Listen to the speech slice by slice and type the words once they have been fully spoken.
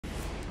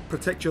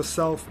Protect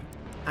yourself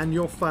and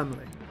your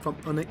family from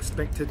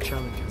unexpected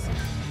challenges.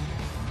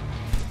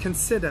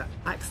 Consider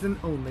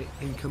accident-only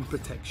income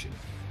protection.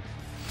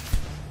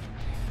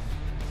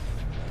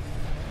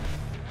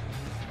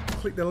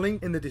 Click the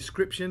link in the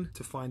description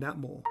to find out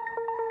more.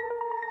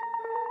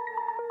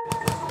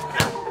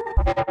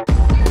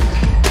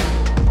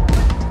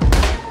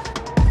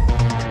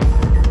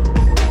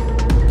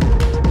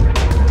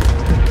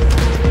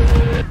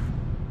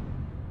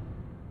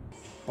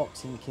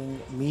 Boxing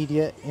King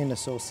Media in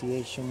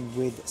association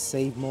with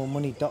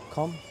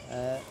SaveMoreMoney.com.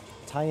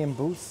 Tyan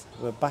booth.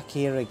 We're back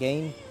here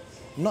again,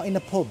 not in a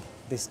pub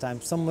this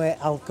time, somewhere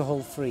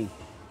alcohol free.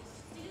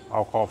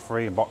 Alcohol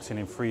free and boxing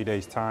in 3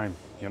 days time,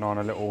 you know, on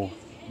a little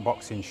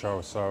boxing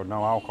show, so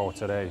no alcohol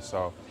today.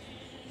 So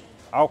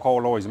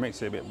alcohol always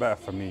makes it a bit better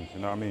for me, you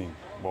know what I mean?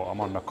 But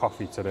I'm on the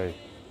coffee today,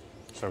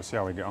 so we'll see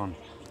how we get on.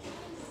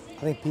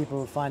 I think people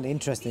will find it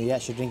interesting you're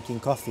actually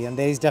drinking coffee, and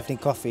there is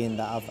definitely coffee in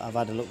that. I've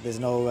had a look. There's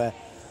no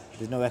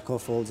echo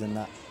folds in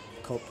that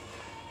cup.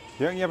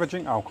 Don't you ever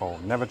drink alcohol?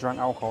 Never drank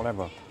alcohol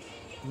ever?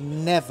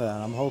 Never,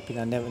 and I'm hoping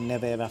I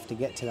never ever have to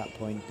get to that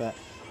point. But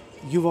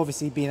you've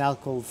obviously been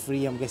alcohol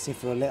free, I'm guessing,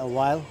 for a little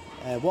while.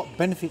 What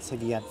benefits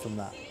have you had from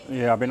that?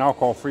 Yeah, I've been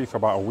alcohol free for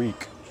about a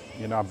week.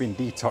 You know, I've been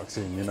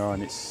detoxing, you know,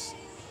 and it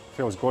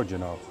feels good, you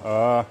know.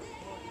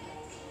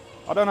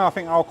 I don't know, I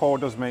think alcohol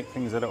does make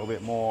things a little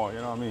bit more, you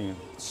know what I mean?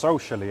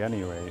 Socially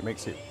anyway, it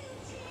makes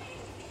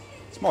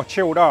it's more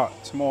chilled out,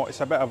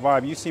 it's a better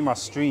vibe. You see my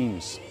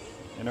streams,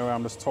 you know,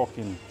 I'm just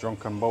talking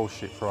drunken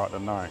bullshit throughout the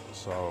night.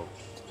 So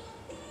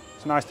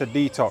it's nice to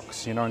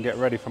detox, you know, and get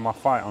ready for my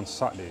fight on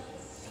Saturday.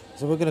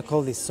 So we're going to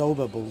call this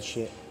sober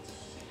bullshit.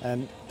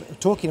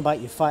 Talking about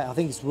your fight, I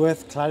think it's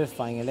worth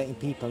clarifying and letting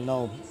people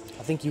know.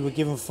 I think you were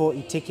given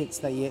 40 tickets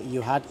that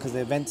you had, because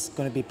the event's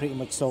going to be pretty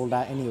much sold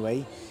out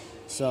anyway.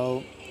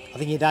 So I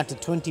think you're down to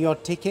 20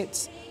 odd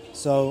tickets.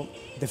 So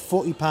they're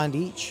 £40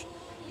 each,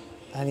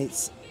 and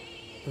it's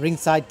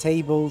ringside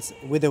tables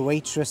with a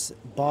waitress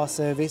bar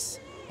service.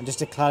 And just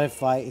to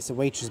clarify, it's a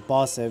waitress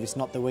bar service,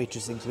 not the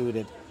waitress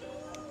included.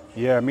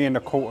 Yeah, me and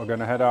the court are going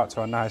to head out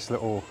to a nice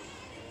little,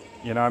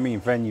 you know what I mean,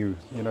 venue,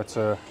 you know,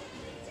 to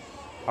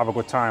have a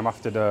good time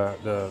after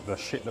the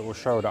shit little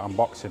show that I'm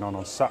boxing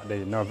on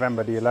Saturday,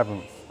 November the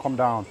 11th. Come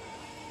down.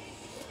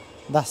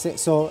 That's it.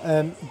 So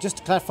just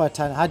to clarify,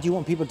 Tyan, how do you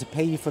want people to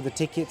pay you for the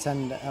tickets,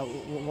 and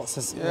what's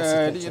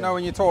the you know,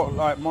 when you talk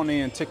like money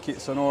and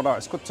tickets and all that,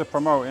 it's good to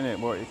promote, innit?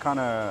 But it kind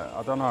of,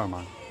 I don't know,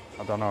 man.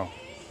 I don't know.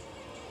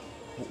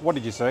 What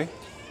did you say?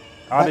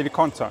 How did you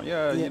contact?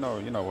 Yeah, you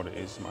know what it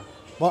is, man.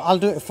 Well, I'll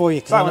do it for you.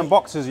 It's like when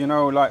boxers, you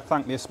know, like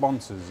thank their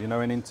sponsors, you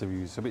know, in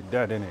interviews. It's a bit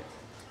dead, innit?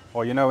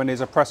 Or, you know, when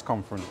there's a press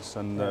conference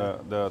and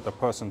the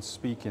person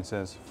speaking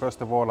says,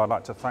 first of all, I'd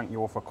like to thank you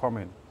all for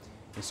coming.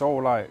 It's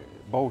all like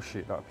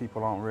bullshit that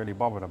people aren't really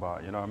bothered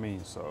about, you know what I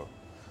mean? So,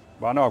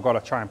 but I know I've got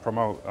to try and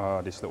promote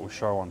this little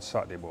show on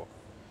Saturday, but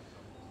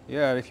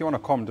yeah, if you want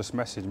to come, just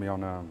message me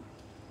on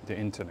the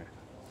internet.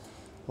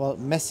 Well,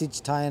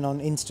 message Tyan on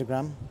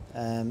Instagram,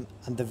 and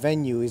the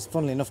venue is,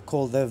 funnily enough,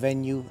 called The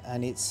Venue,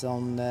 and it's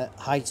on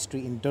High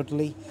Street in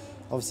Dudley.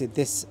 Obviously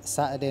this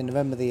Saturday,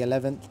 November the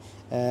 11th.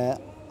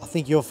 I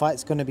think your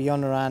fight's going to be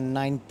on around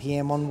 9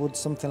 PM onwards,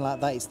 something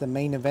like that. It's the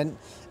main event.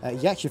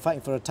 You're actually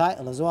fighting for a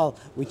title as well,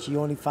 which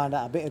you only found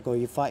out a bit ago.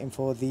 You're fighting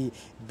for the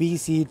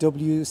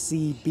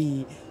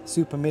BCWCB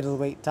super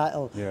middleweight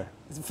title. Yeah.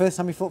 Is it the first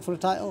time you fought for a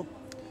title?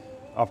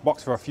 I've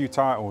boxed for a few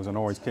titles and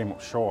always came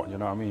up short, you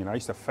know what I mean? I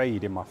used to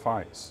fade in my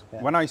fights.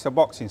 Yeah. When I used to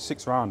box in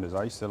 6-rounders,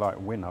 I used to like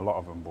win a lot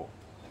of them, but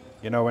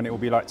you know, when it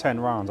would be like 10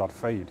 rounds, I'd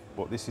fade.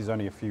 But this is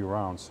only a few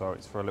rounds, so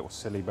it's for a little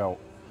silly belt.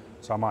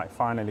 So I might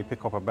finally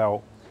pick up a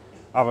belt,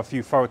 have a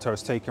few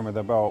photos taken with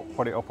the belt,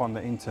 put it up on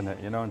the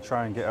internet, you know, and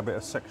try and get a bit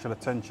of sexual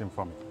attention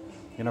from it.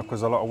 You know,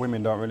 because a lot of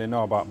women don't really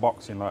know about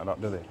boxing like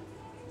that, do they?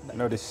 You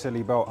know, this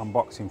silly belt I'm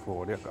boxing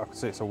for, I could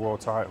say it's a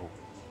world title.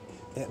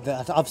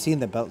 Yeah, I've seen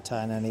the belt,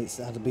 Tyan, and it's,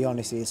 I'll be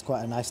honest, it's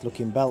quite a nice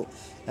looking belt.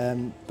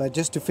 But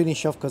just to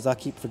finish off, because I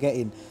keep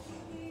forgetting,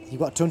 you've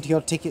got 20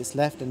 odd tickets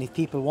left, and if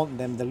people want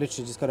them, they're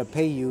literally just got to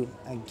pay you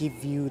and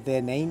give you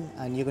their name,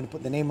 and you're going to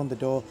put the name on the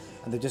door,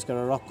 and they're just going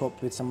to rock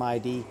up with some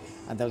ID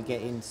and they'll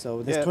get in.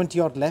 So there's 20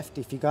 odd left.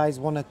 If you guys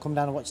want to come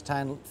down and watch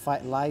Tyan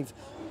fight live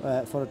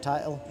for a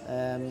title,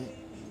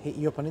 hit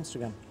you up on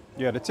Instagram.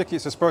 Yeah, the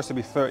tickets are supposed to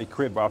be 30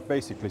 quid, but I've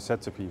basically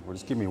said to people,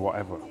 just give me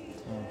whatever.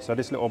 So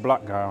this little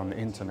black guy on the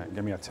internet,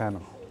 give me a tenner,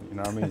 you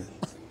know what I mean?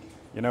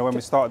 You know, when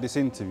we started this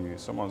interview,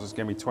 someone just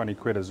gave me 20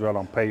 quid as well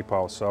on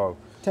PayPal, so.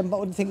 But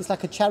what do you think, it's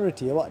like a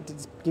charity or what?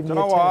 Give me you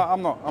know what,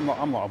 I'm not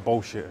a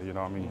bullshitter, you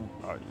know what I mean?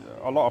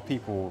 A lot of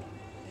people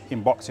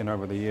in boxing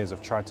over the years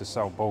have tried to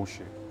sell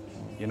bullshit.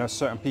 You know,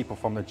 certain people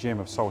from the gym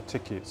have sold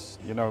tickets,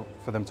 you know,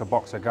 for them to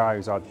box a guy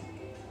who's had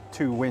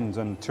 2 wins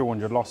and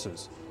 200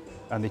 losses.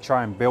 And they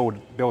try and build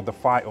the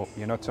fight up,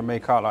 you know, to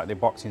make out like they're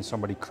boxing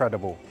somebody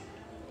credible.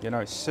 You know,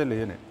 it's silly,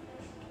 isn't it?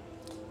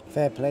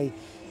 Fair play.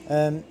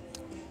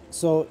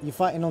 So you're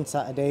fighting on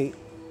Saturday.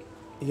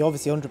 you're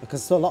obviously 100,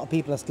 because so a lot of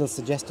people are still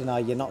suggesting, oh,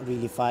 you're not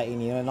really fighting,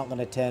 you're not going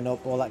to turn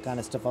up, all that kind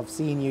of stuff. I've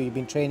seen you've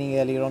been training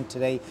earlier on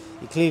today,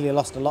 you clearly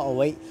lost a lot of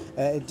weight.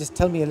 Just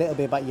tell me a little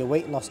bit about your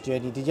weight loss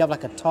journey. Did you have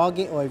like a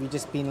target, or have you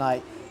just been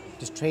like,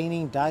 just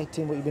training,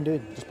 dieting, what you've been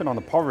doing? Just been on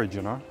the porridge,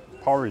 you know,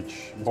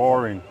 porridge,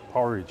 boring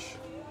porridge.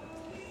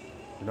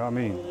 You know what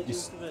I mean?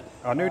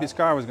 I knew this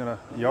guy was gonna.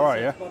 You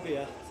alright, yeah? Bobby,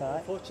 yeah. It's all right.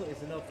 Unfortunately,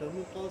 there's no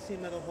filming policy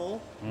in Meadow Hall.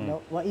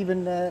 No, well,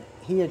 even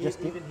here, just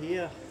Even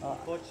here,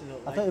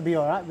 unfortunately. I thought it'd be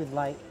all right with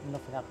like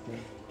nothing happening.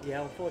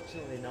 Yeah,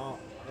 unfortunately not.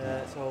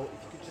 So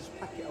if you could just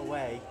pack it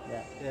away,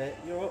 Yeah.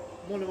 you're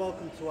more than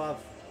welcome to have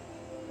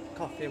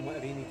coffee and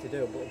whatever you need to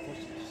do, but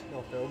unfortunately just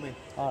no filming.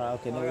 All right,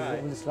 okay, no, All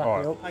right. we'll just wrap All it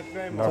right. up. Thank you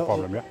very much. No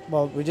problem, yeah.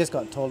 Well, we just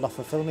got told off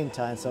for filming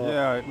time, so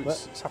Yeah, it's well,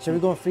 happened. shall we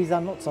go and freeze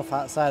our nuts off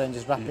outside and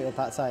just wrap it up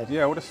outside?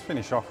 Yeah, we'll just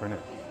finish off, innit?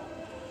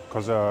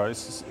 Because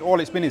all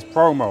it's been is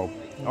promo.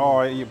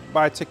 Oh, you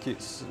buy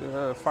tickets,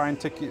 find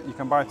ticket. You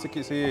can buy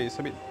tickets here. It's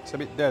a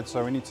bit dead,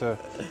 so we need to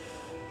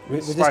We're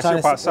just spice trying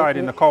up to outside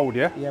in the cold,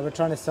 yeah. Yeah, we're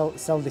trying to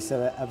sell this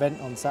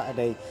event on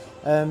Saturday.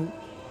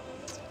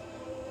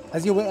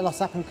 Has your weight loss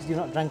happened because you've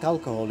not drank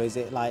alcohol? Is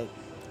it like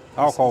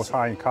Alcohol's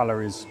high in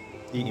calories.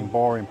 Eating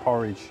boring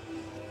porridge.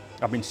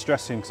 I've been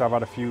stressing because I've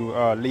had a few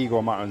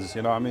legal matters.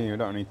 You know what I mean? We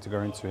don't need to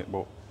go into it,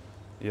 but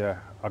yeah,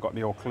 I got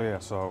the all clear.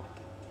 So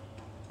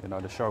you know,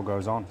 the show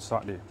goes on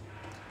Saturday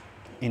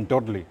in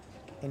Dudley.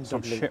 in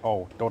Some Dudley?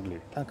 shithole,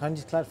 Dudley. And can you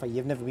just clarify,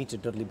 you've never been to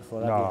Dudley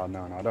before, have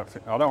No, you? no,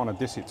 I don't want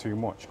to diss it too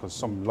much because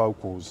some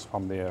locals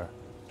from there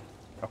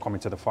are coming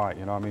to the fight.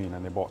 You know what I mean?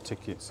 And they bought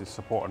tickets. They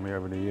supported me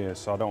over the years,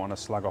 so I don't want to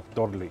slag off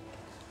Dudley.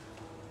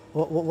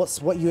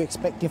 What you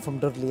expecting from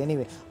Dudley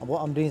anyway? And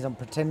what I'm doing is I'm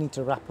pretending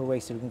to rap away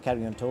so we can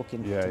carry on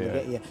talking Yeah, till we yeah,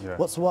 get here. yeah.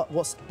 What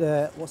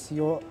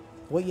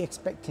are you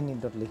expecting in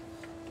Dudley?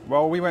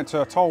 Well, we went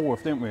to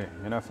Tolworth, didn't we?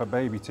 You know, for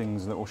Baby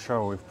Thing's little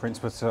show with Prince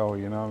Patel,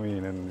 you know what I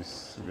mean? And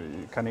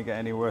can it get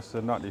any worse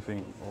than that, do you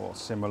think? Or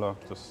similar?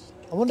 Just.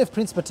 I wonder if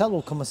Prince Patel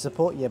will come and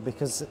support you,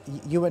 because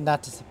you went there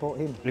to support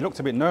him. He looked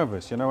a bit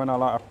nervous, you know,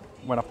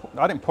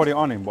 I didn't put it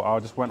on him, but I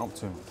just went up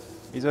to him.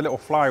 He's a little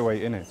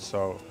flyweight, innit?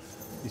 So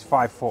he's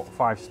 5 foot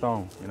 5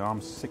 stone. You know,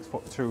 I'm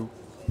 6'2".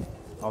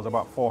 I was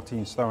about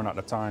 14 stone at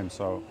the time,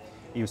 so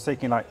he was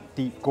taking like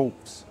deep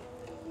gulps,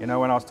 you know,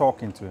 when I was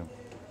talking to him.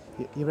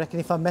 You reckon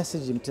if I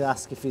message him to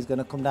ask if he's going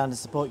to come down to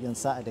support you on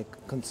Saturday,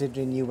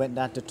 considering you went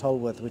down to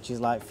Tolworth, which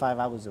is like 5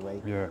 hours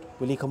away, Yeah.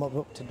 will he come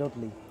up to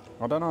Dudley?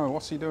 I don't know,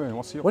 what's he doing?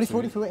 What's he up What to?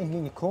 if we went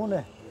in your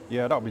corner?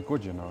 Yeah, that'd be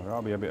good, you know.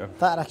 That'd be a bit of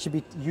That'd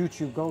actually be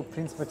YouTube gold,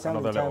 Prince Patel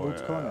in another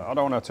Tyrwood's corner. I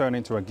don't want to turn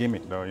into a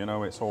gimmick though, you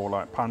know. It's all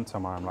like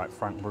pantomime, like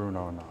Frank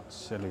Bruno and that.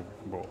 Silly,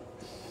 but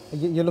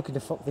You're looking to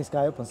fuck this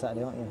guy up on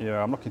Saturday, aren't you?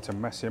 yeah, I'm looking to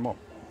mess him up.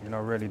 You know,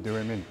 really do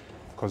him in.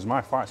 Because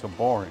my fights are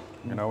boring.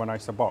 You know, when I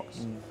used to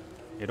box,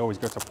 it'd always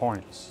go to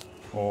points.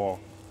 Or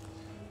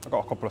I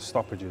got a couple of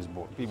stoppages,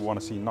 but people want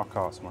to see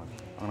knockouts, man.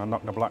 I'm gonna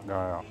knock the black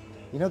guy out.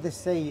 You know, they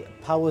say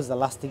power's the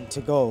last thing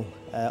to go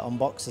on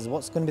boxers.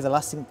 What's going to be the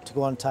last thing to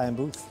go on Tyan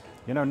Booth?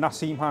 You know,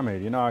 Nassim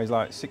Hamed, you know, he's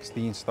like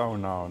 16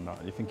 stone now. And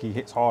that. You think he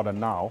hits harder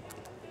now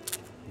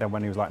than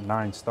when he was like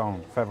 9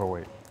 stone,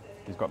 featherweight.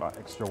 He's got that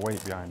extra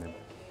weight behind him.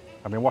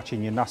 I've been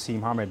watching your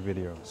Nassim Hamed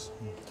videos.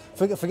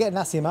 Forget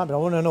Nassim Hamed, I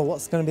want to know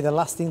what's going to be the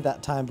last thing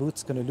that Tyan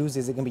Booth's going to lose.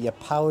 Is it going to be your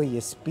power,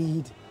 your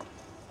speed?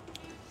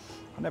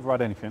 I never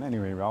had anything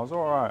anyway. I was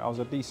all right. I was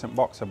a decent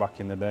boxer back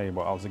in the day,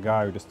 but I was a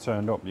guy who just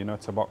turned up, you know,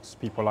 to box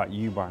people like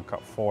Eubank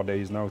at 4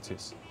 days'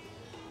 notice.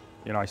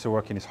 You know, I used to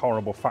work in this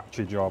horrible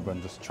factory job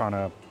and just trying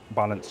to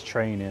balance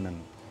training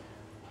and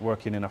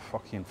working in a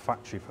fucking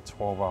factory for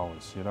 12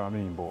 hours, you know what I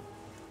mean? But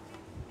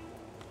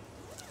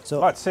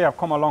So, I'd say I've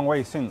come a long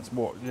way since,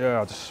 but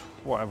yeah, just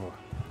whatever.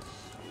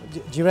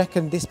 do you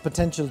reckon this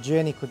potential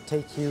journey could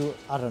take you,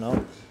 I don't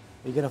know,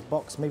 you're going to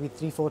box maybe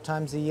 3-4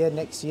 times a year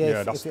next year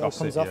Yeah, if it all that's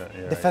comes it, off?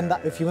 yeah, Defend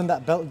that, yeah. if you win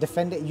that belt,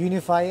 defend it,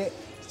 unify it.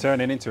 It's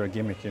turning into a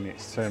gimmick,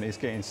 innit? It's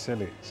getting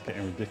silly. It's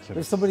getting If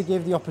ridiculous. somebody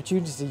gave the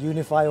opportunity to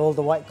unify all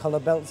the white collar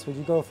belts, would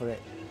you go for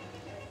it?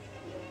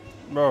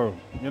 Bro,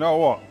 you know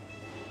what?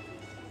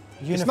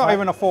 It's not Unify-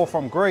 even a fall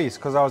from grace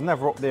because I was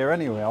never up there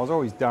anyway. I was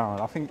always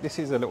down. I think this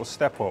is a little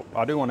step up.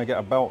 I do want to get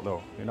a belt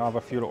though. You know, I have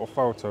a few little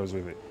photos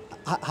with it.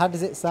 How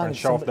does it sound? And if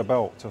show off somebody- the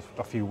belt to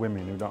a few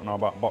women who don't know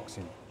about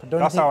boxing. But don't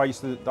you That's think-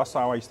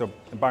 how I used to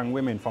bang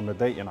women from the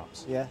dating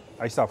apps. Yeah.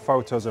 I used to have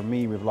photos of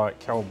me with like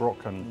Kel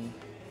Brook and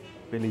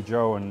Billy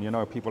Joe and, you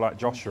know, people like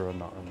Joshua and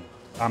that, and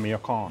Amir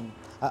Khan.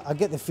 I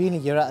get the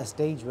feeling you're at a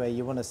stage where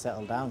you want to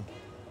settle down.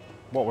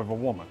 What, with a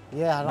woman?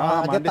 Yeah,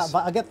 Nah, I man,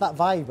 I get that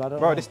vibe. I don't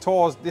Bro, know.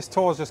 this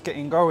tour's just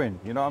getting going.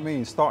 You know what I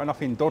mean? Starting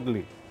off in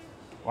Dudley.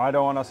 Well, I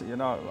don't want to, you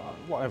know,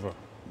 whatever.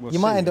 We'll You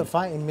might see. end up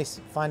finding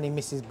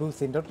Mrs.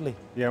 Booth in Dudley.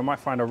 Yeah, we might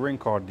find a ring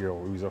card girl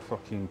who's a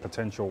fucking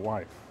potential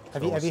wife.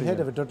 Have So you we'll see.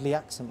 heard of a Dudley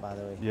accent, by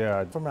the way?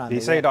 Yeah, From around they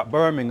there, say yeah. that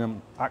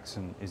Birmingham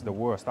accent is the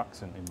worst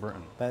accent in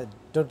Britain. But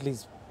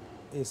Dudley's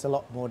is a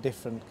lot more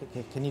different.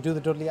 Can you do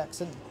the Dudley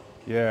accent?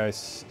 Yeah,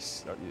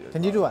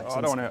 Can you do I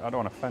accents? don't want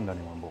to offend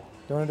anyone, but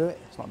Don't want to do it?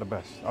 It's not the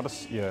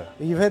best. Yeah.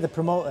 You've heard the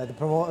promoter. The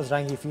promoter's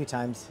rang you a few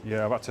times.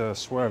 Yeah, I've had to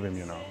swerve him,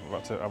 you know.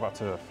 I've had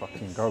to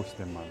fucking ghost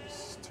him, man.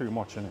 It's too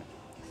much, innit?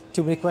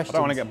 Too many questions. I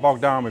don't want to get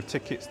bogged down with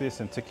tickets this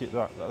and ticket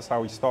that. That's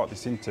how we start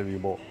this interview,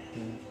 but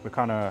we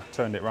kind of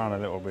turned it around a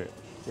little bit.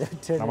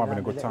 I'm having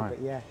a good time.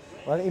 Bit, yeah.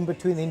 Well, in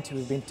between the interview,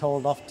 we've been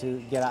told off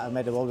to get out of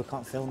Meadowhall. We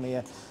can't film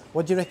here.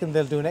 What do you reckon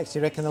they'll do next? Do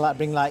you reckon they'll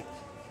bring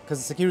because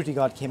the security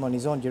guard came on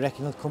his own. Do you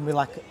reckon he'll come with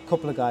like a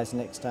couple of guys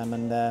next time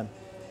and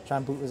try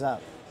and boot us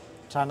out?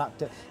 Try and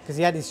act it, because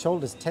he had his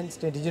shoulders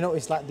tensed. Did you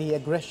notice like the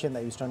aggression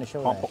that he was trying to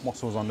show? Can't put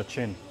muscles on the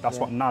chin. That's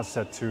what Naz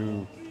said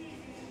to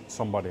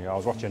somebody. I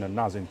was watching a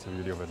Naz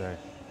interview the other day.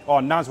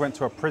 Oh, Naz went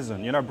to a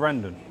prison. You know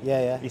Brendan?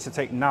 Yeah. He used to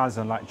take Naz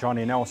and like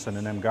Johnny Nelson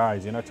and them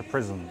guys, you know, to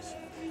prisons.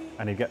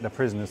 And he'd get the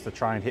prisoners to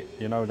try and hit,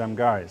 you know, them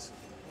guys.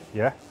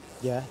 Yeah?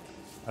 Yeah.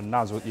 And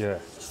Naz would, yeah.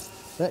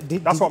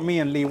 That's what me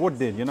and Lee Wood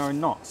did, you know, in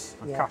Knots.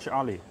 And Cash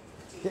Ali.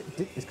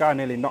 This guy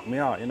nearly knocked me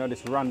out, you know,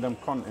 this random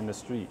cunt in the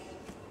street.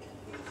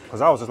 Because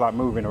I was just like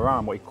moving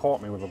around, but he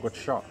caught me with a good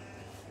shot.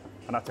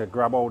 And I had to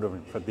grab hold of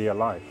him for dear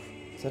life.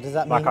 So does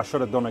that mean... Like I should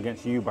have done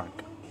against Eubank.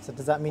 So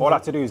does that mean... All I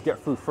had to do is get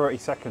through 30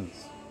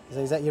 seconds. So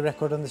is that your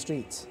record on the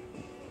streets?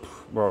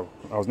 Bro,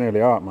 I was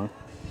nearly out, man.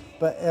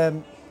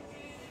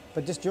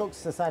 But just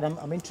jokes aside,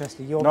 I'm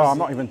interested. No, I'm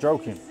not even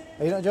joking.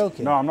 Are you not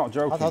joking? No, I'm not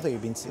joking. I thought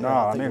you'd been... No,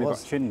 I nearly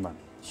got chinned, man.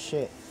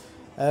 Shit.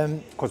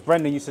 Because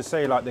Brendan used to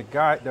say, like,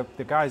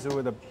 the guys who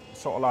are the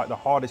sort of like the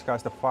hardest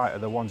guys to fight are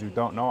the ones who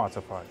don't know how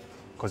to fight.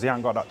 Because he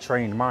ain't got that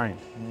trained mind.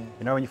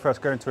 You know, when you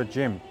first go into a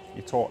gym,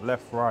 you taught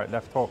left, right,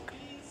 left hook,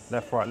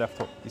 left, right, left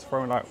hook. He's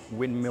throwing like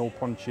windmill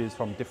punches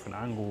from different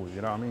angles,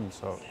 you know what I mean?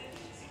 So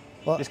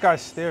this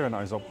guy's staring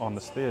at us up on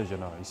the stairs, you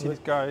know. You see this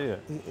guy here?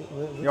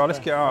 Yo, let's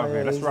get out of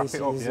here. Let's wrap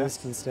it up,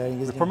 yeah?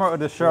 We promoted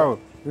the show.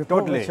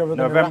 Dudley,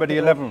 November the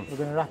 11th. We're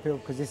going to wrap it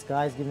up because this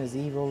guy's giving us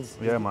evils.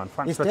 Yeah, man.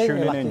 Thanks for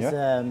tuning in,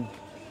 yeah?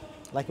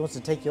 Like he wants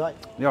to take you out.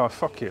 Yeah,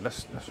 fuck it.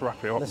 Let's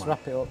wrap it up, Let's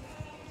wrap it up.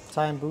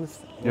 Tyan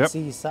Booth. We'll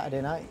see you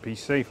Saturday night. Be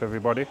safe,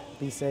 everybody.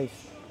 Be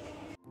safe.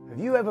 Have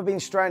you ever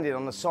been stranded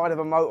on the side of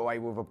a motorway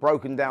with a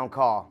broken down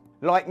car?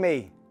 Like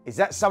me, is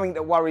that something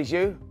that worries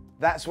you?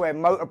 That's where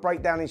motor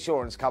breakdown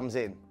insurance comes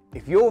in.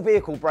 If your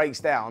vehicle breaks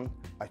down,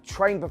 a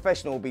trained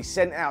professional will be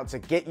sent out to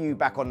get you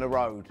back on the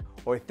road.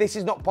 Or if this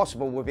is not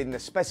possible within the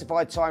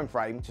specified time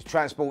frame, to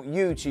transport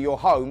you to your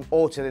home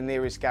or to the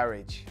nearest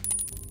garage.